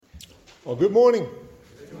Well, good morning.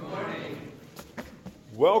 Good morning.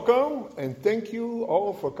 Welcome, and thank you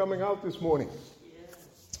all for coming out this morning.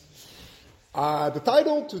 The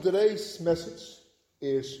title to today's message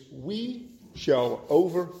is We Shall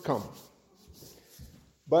Overcome.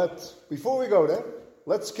 But before we go there,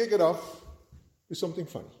 let's kick it off with something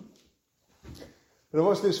funny. There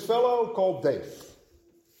was this fellow called Dave.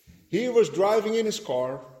 He was driving in his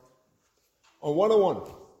car on 101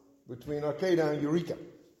 between Arcata and Eureka.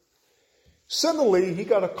 Suddenly, he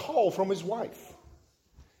got a call from his wife.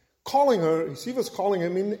 She was calling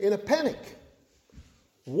him in a panic,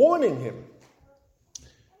 warning him.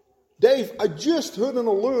 Dave, I just heard an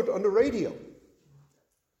alert on the radio.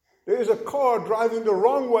 There is a car driving the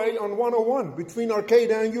wrong way on 101 between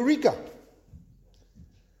Arcata and Eureka.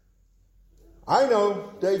 I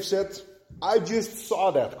know, Dave said, I just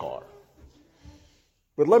saw that car.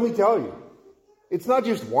 But let me tell you, it's not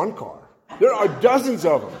just one car. There are dozens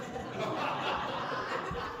of them.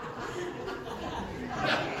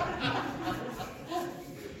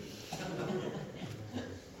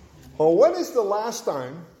 Well, when is the last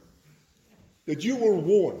time that you were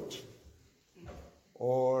warned?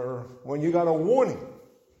 Or when you got a warning?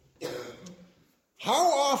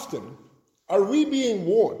 How often are we being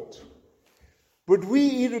warned, but we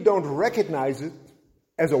either don't recognize it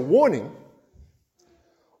as a warning,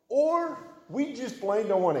 or we just plain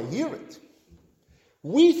don't want to hear it?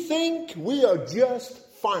 We think we are just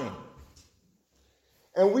fine,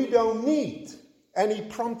 and we don't need any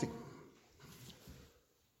prompting.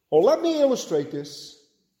 Well, let me illustrate this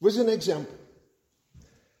with an example.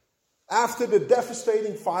 After the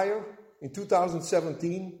devastating fire in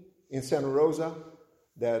 2017 in Santa Rosa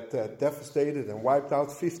that devastated and wiped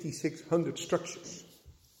out 5,600 structures,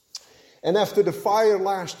 and after the fire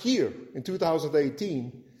last year in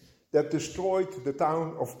 2018 that destroyed the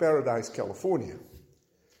town of Paradise, California,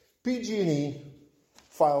 PG&E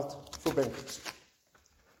filed for bankruptcy.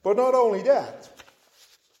 But not only that,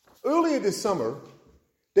 earlier this summer,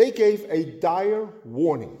 they gave a dire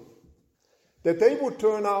warning that they would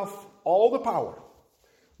turn off all the power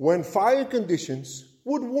when fire conditions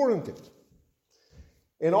would warrant it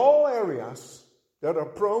in all areas that are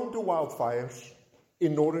prone to wildfires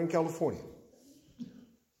in Northern California.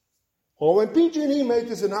 Well, when PG&E made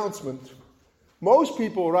this announcement, most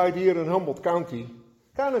people right here in Humboldt County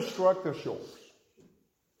kind of shrugged their shoulders,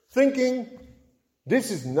 thinking this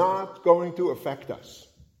is not going to affect us.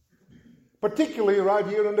 Particularly right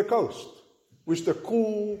here on the coast, with the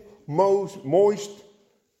cool, moist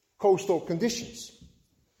coastal conditions.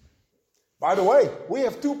 By the way, we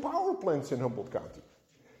have 2 power plants in Humboldt County,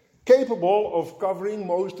 capable of covering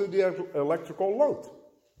most of the electrical load.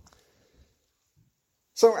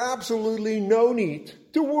 So absolutely no need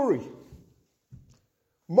to worry.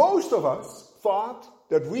 Most of us thought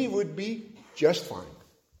that we would be just fine.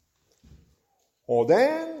 Or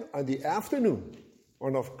then, on the afternoon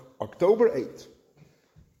on October 8th,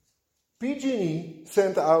 PG&E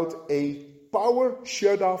sent out a power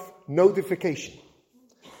shutoff notification.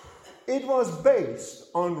 It was based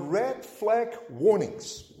on red flag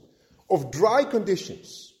warnings of dry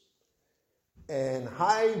conditions and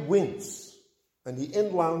high winds on the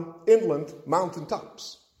inland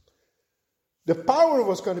mountaintops. The power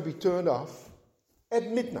was going to be turned off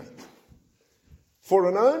at midnight for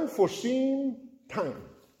an unforeseen time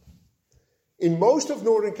in most of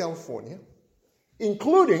Northern California,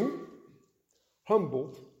 including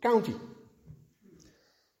Humboldt County.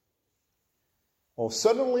 Well,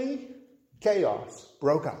 suddenly, chaos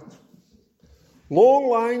broke out. Long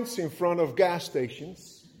lines in front of gas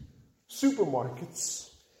stations,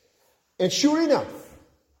 supermarkets, and sure enough,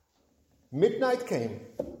 midnight came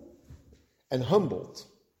and Humboldt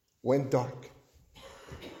went dark.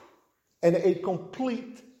 And a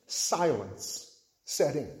complete silence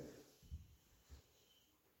set in.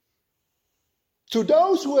 To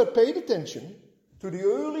those who had paid attention to the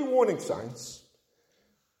early warning signs,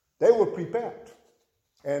 they were prepared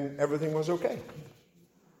and everything was okay.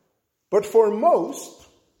 But for most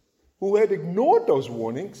who had ignored those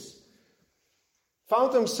warnings,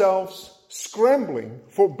 found themselves scrambling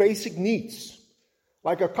for basic needs,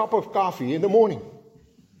 like a cup of coffee in the morning,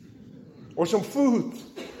 or some food,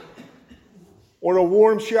 or a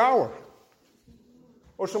warm shower,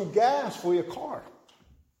 or some gas for your car.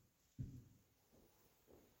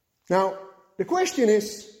 Now, the question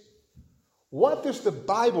is, what does the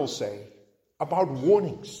Bible say about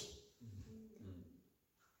warnings?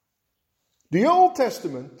 The Old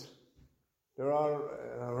Testament, there are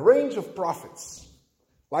a range of prophets,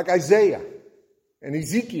 like Isaiah and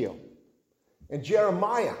Ezekiel and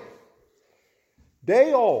Jeremiah.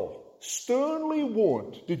 They all sternly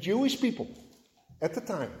warned the Jewish people at the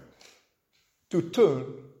time to turn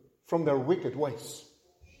from their wicked ways.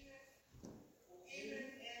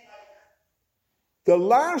 The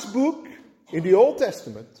last book in the Old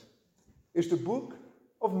Testament is the book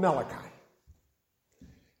of Malachi.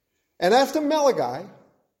 And after Malachi,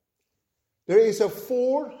 there is a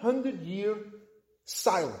 400-year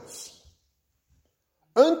silence.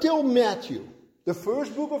 Until Matthew, the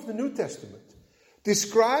first book of the New Testament,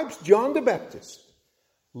 describes John the Baptist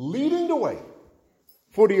leading the way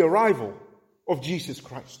for the arrival of Jesus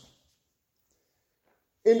Christ.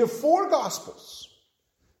 In the 4 Gospels,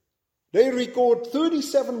 they record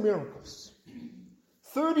 37 miracles,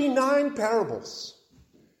 39 parables.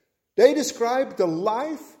 They describe the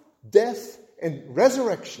life, death, and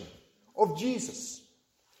resurrection of Jesus,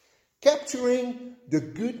 capturing the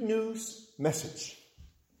good news message.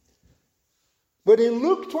 But in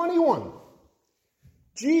Luke 21,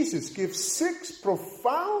 Jesus gives 6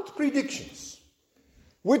 profound predictions,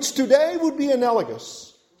 which today would be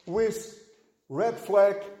analogous with red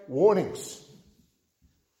flag warnings.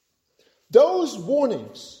 Those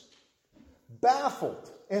warnings baffled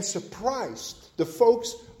and surprised the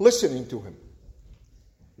folks listening to him.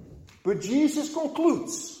 But Jesus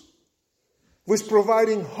concludes with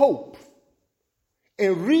providing hope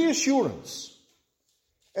and reassurance.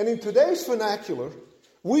 And in today's vernacular,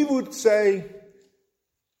 we would say,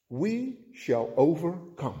 we shall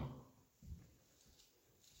overcome.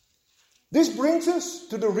 This brings us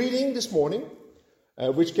to the reading this morning,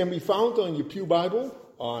 which can be found on your Pew Bible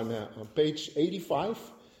on page 85.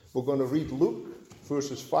 We're going to read Luke,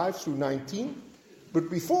 verses 5 through 19. But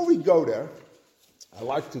before we go there, I'd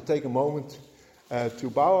like to take a moment to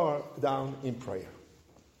bow down in prayer.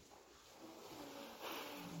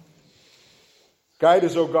 Guide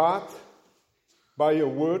us, O God, by your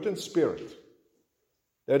word and spirit,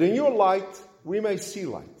 that in your light we may see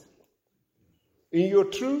light. In your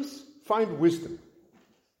truth find wisdom,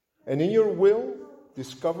 and in your will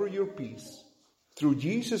discover your peace. Through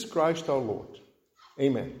Jesus Christ our Lord.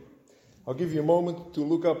 Amen. I'll give you a moment to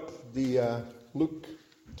look up the Luke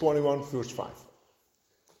 21 verse 5.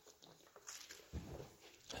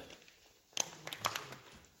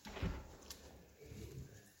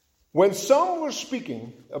 When some were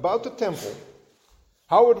speaking about the temple,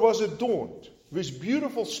 how it was adorned with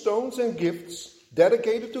beautiful stones and gifts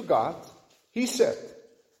dedicated to God, he said,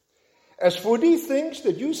 "As for these things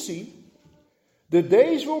that you see, the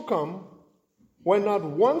days will come when not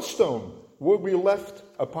one stone will be left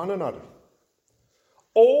upon another.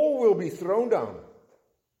 All will be thrown down."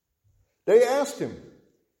 They asked him,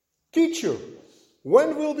 "Teacher,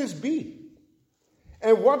 when will this be?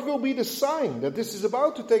 And what will be the sign that this is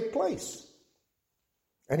about to take place?"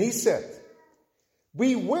 And he said,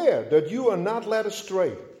 "Beware that you are not led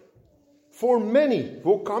astray. For many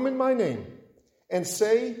will come in my name and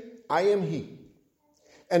say, 'I am he,'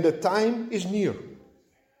 and the time is near.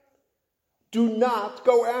 Do not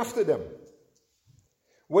go after them.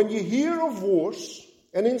 When you hear of wars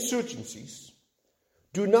and insurgencies,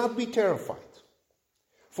 do not be terrified,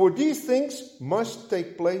 for these things must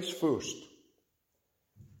take place first.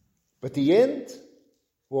 But the end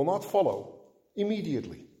will not follow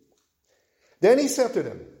immediately." Then he said to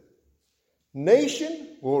them,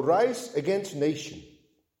 "Nation will rise against nation,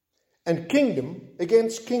 and kingdom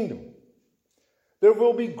against kingdom. There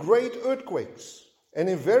will be great earthquakes, and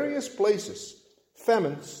in various places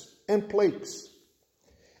famines and plagues.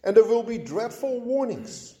 And there will be dreadful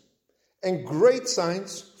warnings and great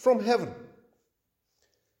signs from heaven.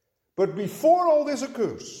 But before all this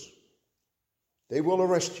occurs, they will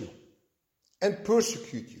arrest you and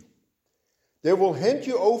persecute you. They will hand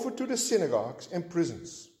you over to the synagogues and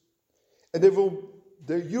prisons. And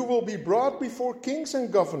you will be brought before kings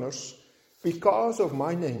and governors because of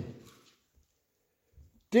my name.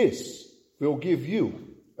 This will give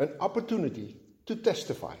you an opportunity to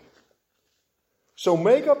testify. So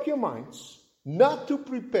make up your minds not to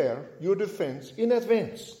prepare your defense in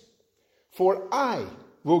advance. For I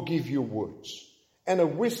will give you words and a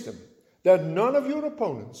wisdom that none of your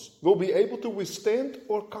opponents will be able to withstand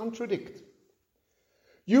or contradict.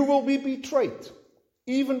 You will be betrayed,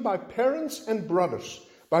 even by parents and brothers,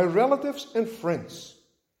 by relatives and friends,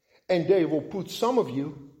 and they will put some of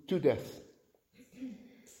you to death.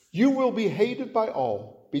 You will be hated by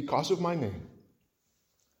all because of my name.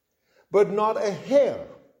 But not a hair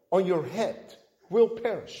on your head will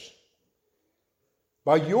perish.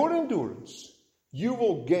 By your endurance, you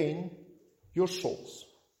will gain your souls."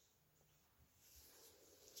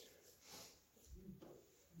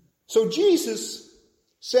 So Jesus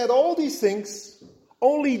said all these things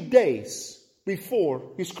only days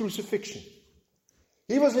before his crucifixion.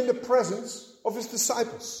 He was in the presence of his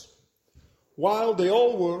disciples while they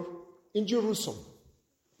all were in Jerusalem.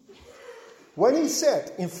 When he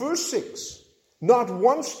said in verse 6, "Not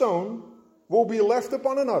one stone will be left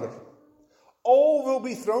upon another, all will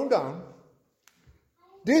be thrown down,"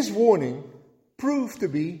 this warning proved to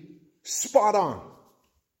be spot on.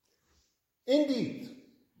 Indeed,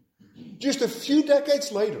 just a few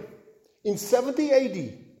decades later, in 70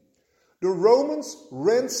 AD, the Romans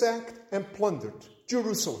ransacked and plundered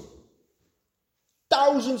Jerusalem.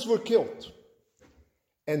 Thousands were killed,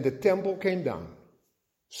 and the temple came down,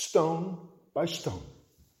 stone by stone.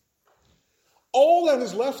 All that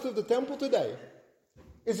is left of the temple today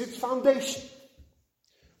is its foundation,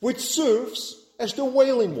 which serves as the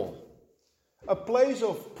Wailing Wall, a place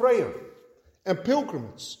of prayer and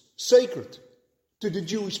pilgrimage sacred to the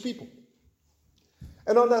Jewish people.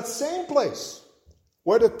 And on that same place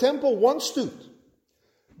where the temple once stood,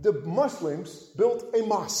 the Muslims built a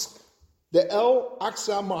mosque, the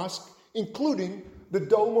Al-Aqsa Mosque, including the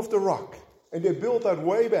Dome of the Rock. And they built that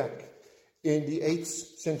way back in the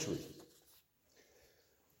 8th century.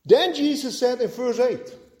 Then Jesus said in verse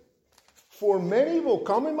 8, "For many will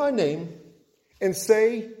come in my name and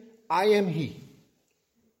say, 'I am he,'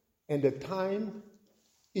 and the time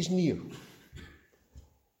is near."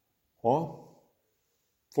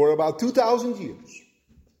 For about 2,000 years,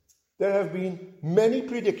 there have been many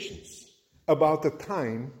predictions about the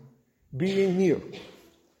time being near.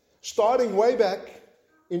 Starting way back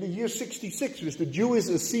in the year 66 with the Jewish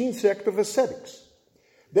Essene sect of ascetics.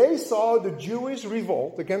 They saw the Jewish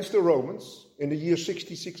revolt against the Romans in the year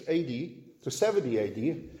 66 AD to 70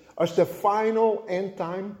 AD as the final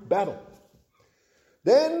end-time battle.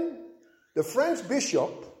 Then the French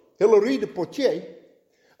bishop, Hilary de Poitiers,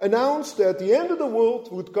 announced that the end of the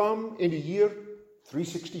world would come in the year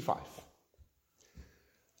 365.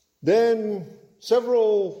 Then,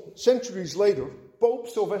 several centuries later, Pope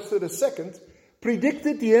Sylvester II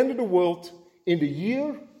predicted the end of the world in the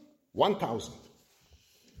year 1000.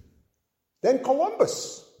 Then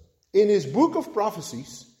Columbus, in his book of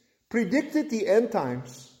prophecies, predicted the end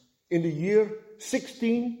times in the year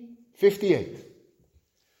 1658.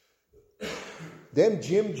 Then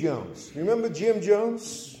Jim Jones. Remember Jim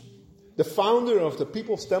Jones, the founder of the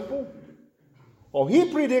People's Temple? Well,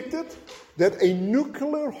 he predicted that a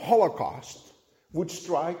nuclear holocaust would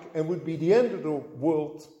strike and would be the end of the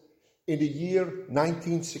world in the year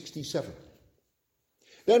 1967.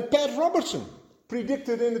 Then Pat Robertson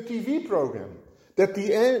predicted in the TV program that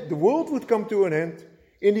the world would come to an end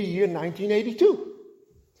in the year 1982.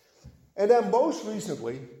 And then most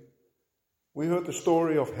recently, we heard the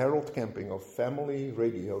story of Harold Camping of Family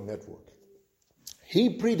Radio Network.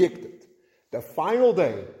 He predicted the final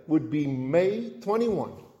day would be May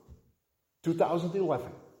 21,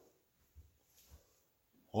 2011.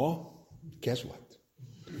 Oh, guess what?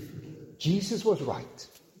 Jesus was right.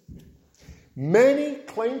 Many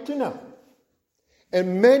claimed to know,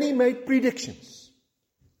 and many made predictions.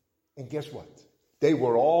 And guess what? They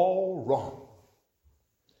were all wrong.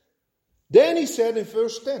 Then he said in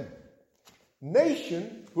verse 10,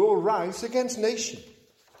 "Nation will rise against nation,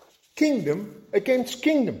 kingdom against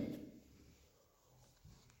kingdom."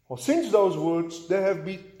 Well, since those words, there have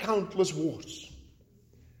been countless wars.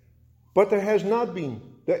 But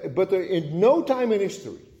in no time in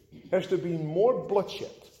history has there been more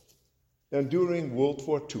bloodshed than during World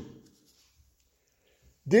War II.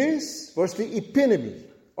 This was the epitome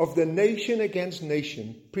of the nation against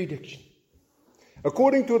nation prediction.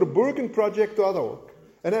 According to the BergenProject.org,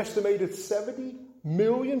 an estimated 70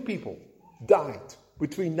 million people died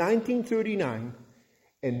between 1939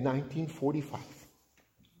 and 1945.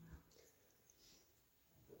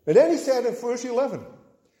 And then he said in verse 11,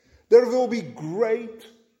 there will be great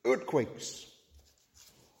earthquakes.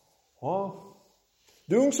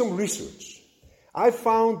 Doing some research, I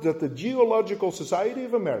found that the Geological Society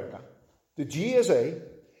of America, the GSA,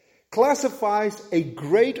 classifies a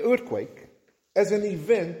great earthquake as an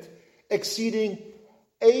event exceeding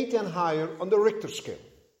 8 and higher on the Richter scale.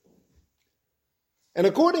 And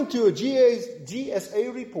according to a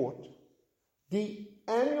GSA report, the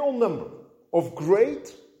annual number of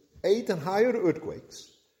great 8 and higher earthquakes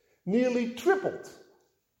nearly tripled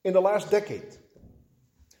in the last decade.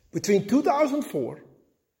 Between 2004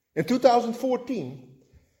 and 2014,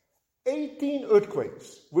 18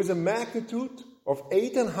 earthquakes with a magnitude of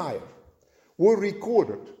 8 and higher were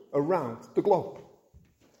recorded around the globe.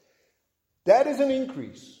 That is an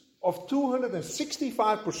increase of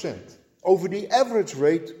 265% over the average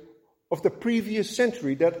rate of the previous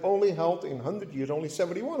century that only held in 100 years only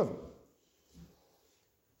 71 of them.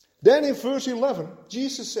 Then in verse 11,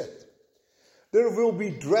 Jesus said, there will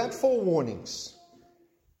be dreadful warnings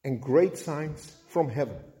and great signs from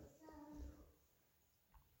heaven.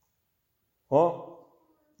 Well,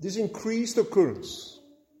 this increased occurrence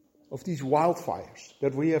of these wildfires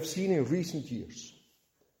that we have seen in recent years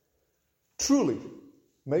truly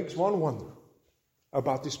makes one wonder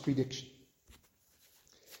about this prediction.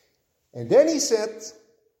 And then he said,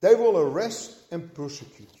 they will arrest and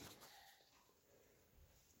persecute you.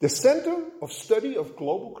 The Center of Study of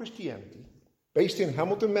Global Christianity, based in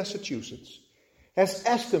Hamilton, Massachusetts, has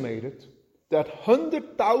estimated that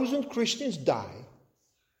 100,000 Christians die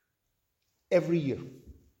every year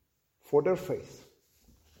for their faith.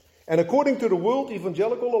 And according to the World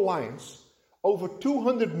Evangelical Alliance, over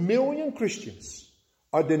 200 million Christians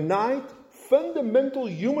are denied fundamental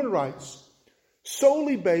human rights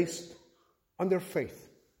solely based on their faith.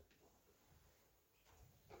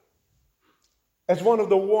 As one of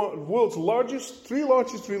the world's three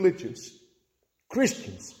largest religions,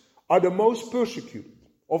 Christians are the most persecuted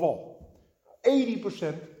of all.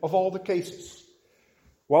 80% of all the cases,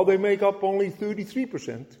 while they make up only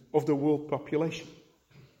 33% of the world population.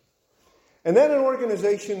 And then an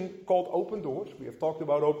organization called Open Doors, we have talked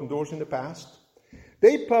about Open Doors in the past,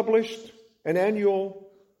 they published an annual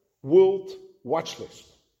World Watch List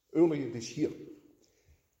earlier this year.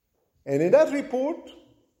 And in that report,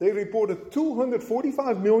 they reported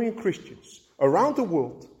 245 million Christians around the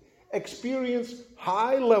world experience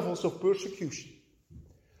high levels of persecution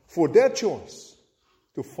for their choice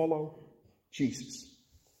to follow Jesus,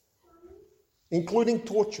 including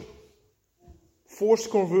torture, forced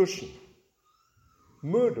conversion,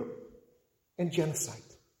 murder, and genocide.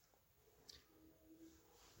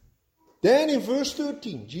 Then in verse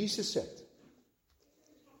 13, Jesus said,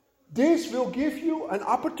 this will give you an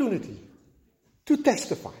opportunity to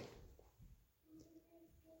testify.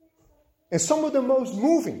 And some of the most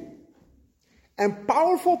moving and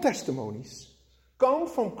powerful testimonies come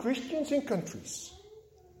from Christians in countries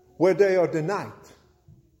where they are denied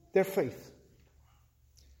their faith.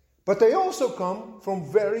 But they also come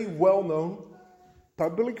from very well-known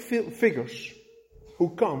public figures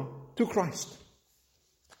who come to Christ.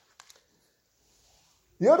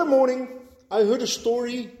 The other morning, I heard a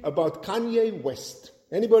story about Kanye West.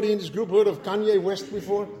 Anybody in this group heard of Kanye West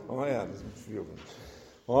before? Oh yeah, there's a few of them.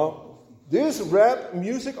 Well, this rap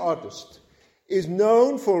music artist is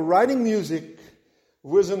known for writing music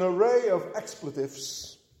with an array of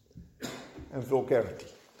expletives and vulgarity.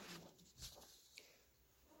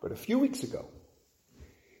 But a few weeks ago,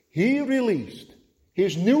 he released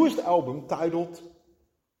his newest album titled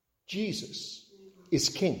Jesus is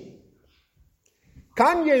King.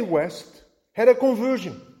 Kanye West had a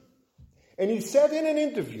conversion. And he said in an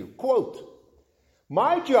interview, quote,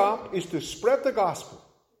 my job is to spread the gospel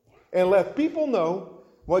and let people know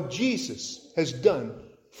what Jesus has done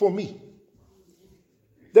for me.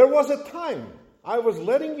 There was a time I was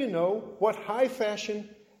letting you know what high fashion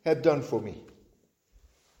had done for me.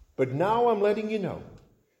 But now I'm letting you know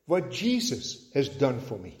what Jesus has done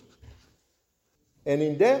for me. And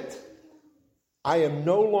in that, I am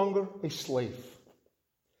no longer a slave.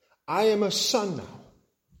 I am a son now.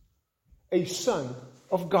 A son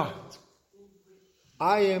of God.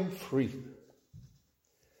 I am free.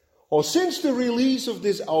 Well, since the release of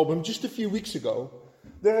this album just a few weeks ago,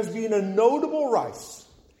 there has been a notable rise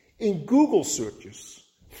in Google searches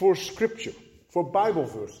for scripture, for Bible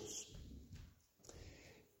verses.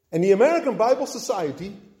 And the American Bible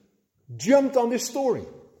Society jumped on this story.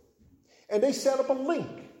 And they set up a link.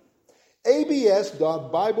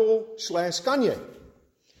 abs.bible/Kanye.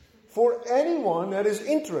 For anyone that is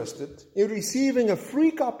interested in receiving a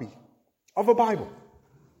free copy of a Bible.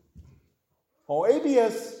 Well,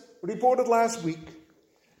 ABS reported last week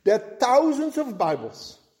that thousands of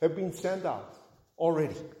Bibles have been sent out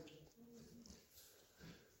already.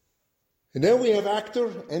 And then we have actor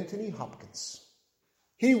Anthony Hopkins.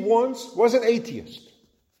 He once was an atheist,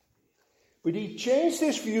 but he changed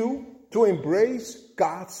his view to embrace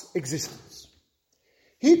God's existence.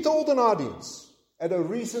 He told an audience at a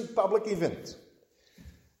recent public event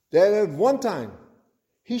that at one time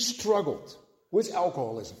he struggled with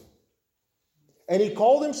alcoholism. And he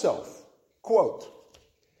called himself, quote,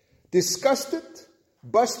 disgusted,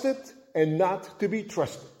 busted, and not to be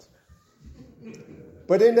trusted.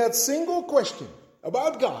 But in that single question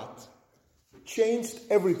about God, changed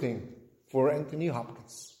everything for Anthony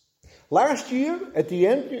Hopkins. Last year, at the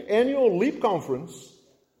annual LEAP conference,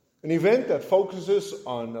 an event that focuses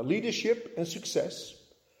on leadership and success,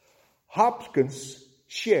 Hopkins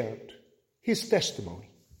shared his testimony.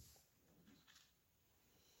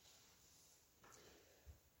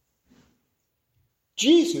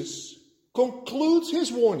 Jesus concludes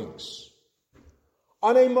his warnings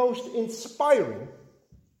on a most inspiring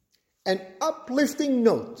and uplifting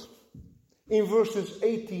note in verses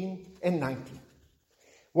 18 and 19.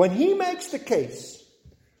 When he makes the case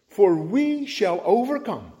for we shall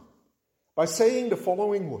overcome by saying the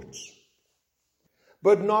following words: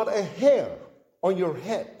 but not a hair on your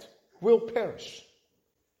head will perish.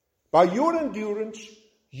 By your endurance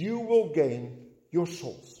you will gain your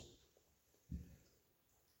souls.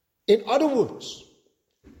 In other words,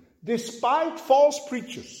 despite false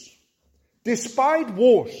preachers, despite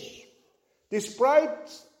wars, despite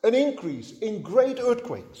an increase in great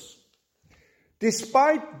earthquakes,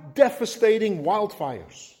 despite devastating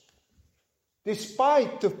wildfires,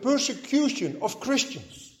 despite the persecution of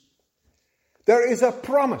Christians, there is a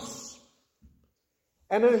promise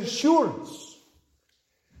and an assurance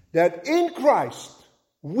that in Christ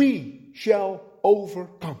we shall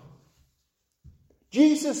overcome.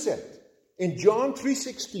 Jesus said in John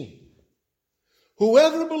 3:16,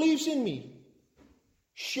 whoever believes in me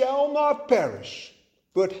shall not perish,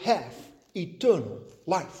 but have eternal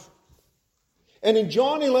life. And in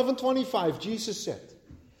John 11:25, Jesus said,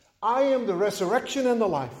 I am the resurrection and the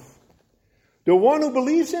life. The one who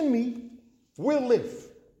believes in me will live,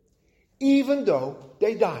 even though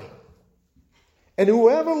they die. And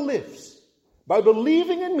whoever lives by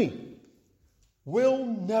believing in me will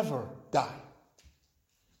never die.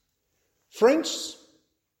 Friends,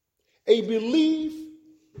 a belief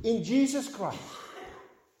in Jesus Christ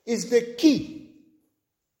is the key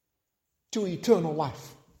to eternal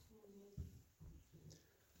life.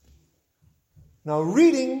 Now,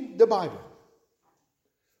 reading the Bible,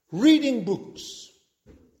 reading books,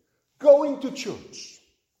 going to church,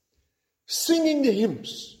 singing the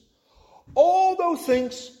hymns, all those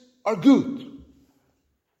things are good.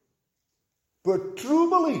 But true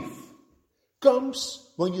belief comes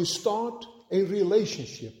when you start a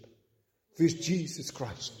relationship with Jesus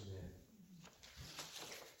Christ.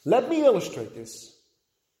 Let me illustrate this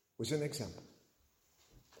with an example.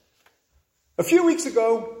 A few weeks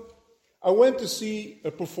ago, I went to see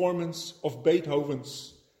a performance of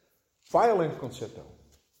Beethoven's violin concerto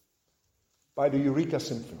by the Eureka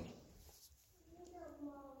Symphony.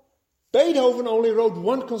 Beethoven only wrote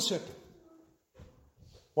one concerto.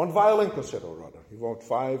 One violin concerto, rather. He wrote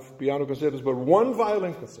 5 piano concertos, but one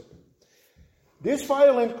violin concerto. This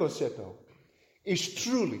violin concerto is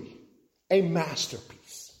truly a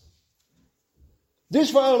masterpiece.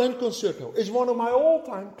 This violin concerto is one of my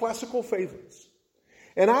all-time classical favorites.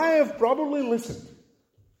 And I have probably listened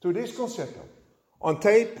to this concerto on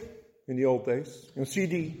tape in the old days, on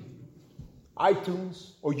CD,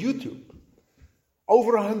 iTunes, or YouTube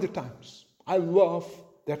over 100 times. I love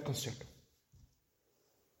that concerto.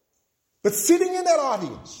 But sitting in that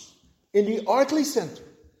audience, in the Artley Center,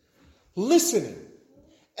 listening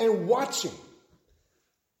and watching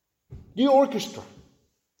the orchestra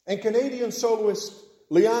and Canadian soloist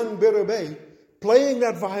Leanne Berube playing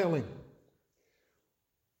that violin,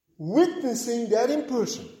 witnessing that in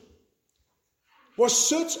person was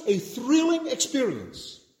such a thrilling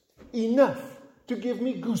experience, enough to give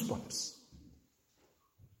me goosebumps.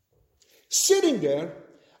 Sitting there,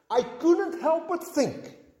 I couldn't help but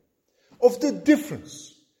think of the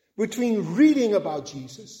difference between reading about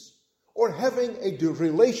Jesus or having a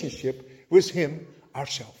relationship with him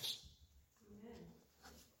ourselves.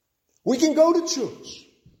 We can go to church.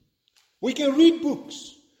 We can read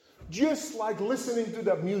books, just like listening to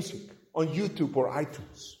that music on YouTube or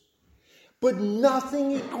iTunes. But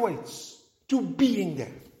nothing equates to being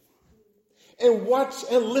there and watch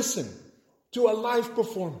and listen to a live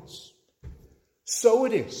performance. So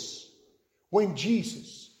it is when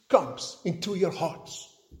Jesus comes into your hearts.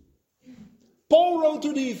 Paul wrote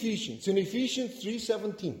to the Ephesians in Ephesians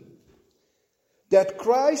 3:17 that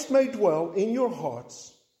Christ may dwell in your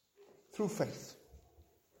hearts through faith.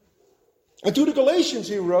 And to the Galatians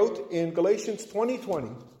he wrote in Galatians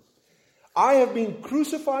 20:20, I have been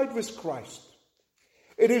crucified with Christ.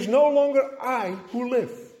 It is no longer I who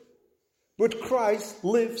live, but Christ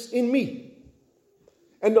lives in me.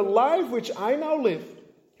 And the life which I now live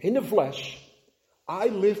in the flesh, I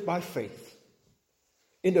live by faith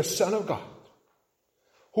in the Son of God,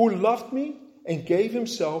 who loved me and gave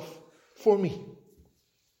himself for me.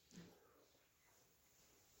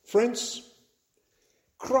 Friends,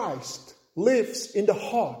 Christ lives in the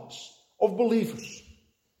hearts of believers.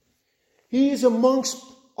 He is amongst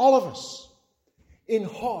all of us in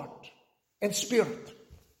heart and spirit.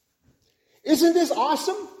 Isn't this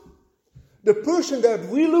awesome? The person that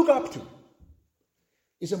we look up to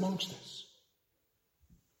is amongst us.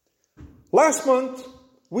 Last month,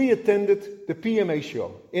 we attended the PMA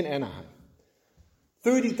show in Anaheim.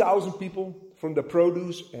 30,000 people from the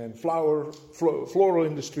produce and floral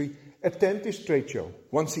industry attend this trade show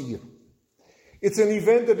once a year. It's an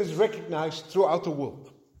event that is recognized throughout the world.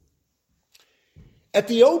 At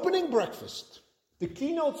the opening breakfast, the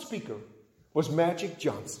keynote speaker was Magic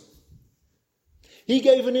Johnson. He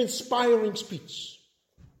gave an inspiring speech.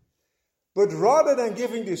 But rather than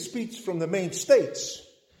giving this speech from the main stage,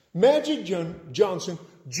 Magic Johnson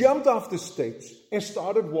jumped off the stage and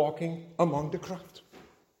started walking among the crowd.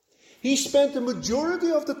 He spent the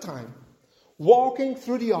majority of the time walking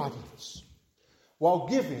through the audience while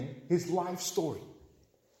giving his life story,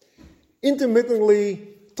 intermittently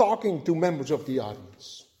talking to members of the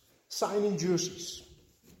audience, signing jerseys,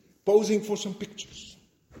 posing for some pictures.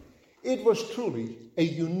 It was truly a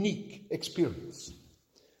unique experience.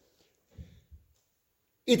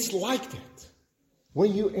 It's like that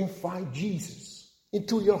when you invite Jesus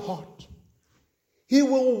into your heart. He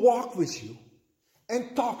will walk with you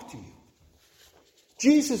and talk to you.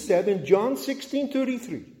 Jesus said in John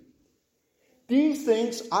 16:33, "These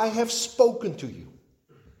things I have spoken to you,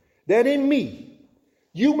 that in me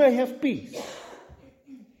you may have peace.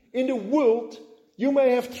 In the world you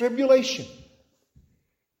may have tribulation,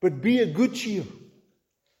 but be of good cheer.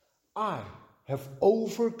 I have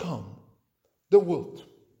overcome the world."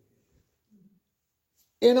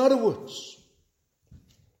 In other words,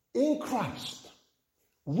 in Christ,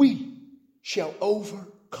 we shall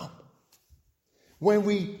overcome when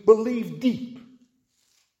we believe deep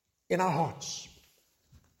in our hearts.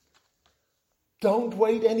 Don't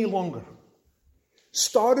wait any longer.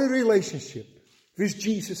 Start a relationship with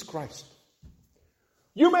Jesus Christ.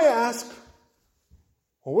 You may ask,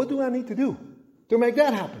 well, what do I need to do to make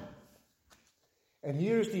that happen? And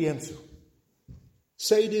here's the answer.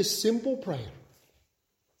 Say this simple prayer.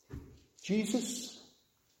 Jesus,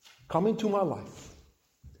 come into my life.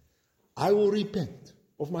 I will repent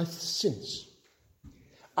of my sins.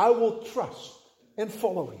 I will trust and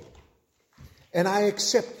follow you. And I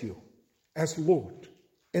accept you as Lord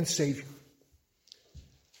and Savior.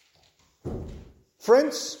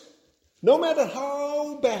 Friends, no matter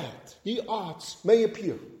how bad the odds may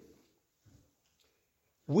appear,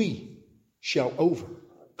 we shall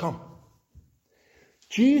overcome.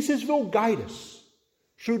 Jesus will guide us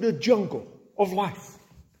through the jungle of life.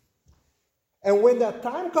 And when that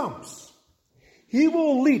time comes, He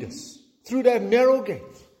will lead us through that narrow gate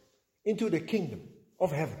into the kingdom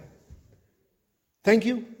of heaven. Thank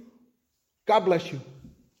you. God bless you.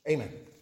 Amen.